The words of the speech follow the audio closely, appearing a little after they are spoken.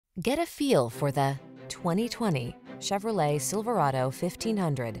Get a feel for the 2020 Chevrolet Silverado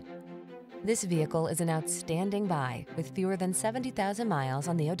 1500. This vehicle is an outstanding buy with fewer than 70,000 miles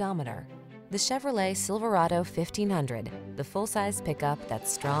on the odometer. The Chevrolet Silverado 1500, the full-size pickup that's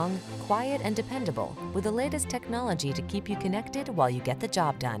strong, quiet, and dependable with the latest technology to keep you connected while you get the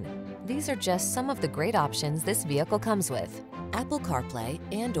job done. These are just some of the great options this vehicle comes with: Apple CarPlay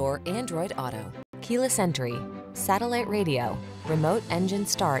and/or Android Auto, keyless entry, satellite radio, remote engine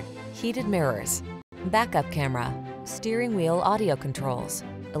start, heated mirrors, backup camera, steering wheel audio controls,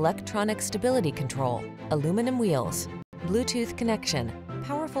 electronic stability control, aluminum wheels, Bluetooth connection.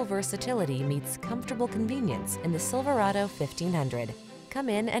 Powerful versatility meets comfortable convenience in the Silverado 1500. Come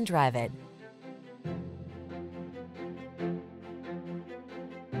in and drive it.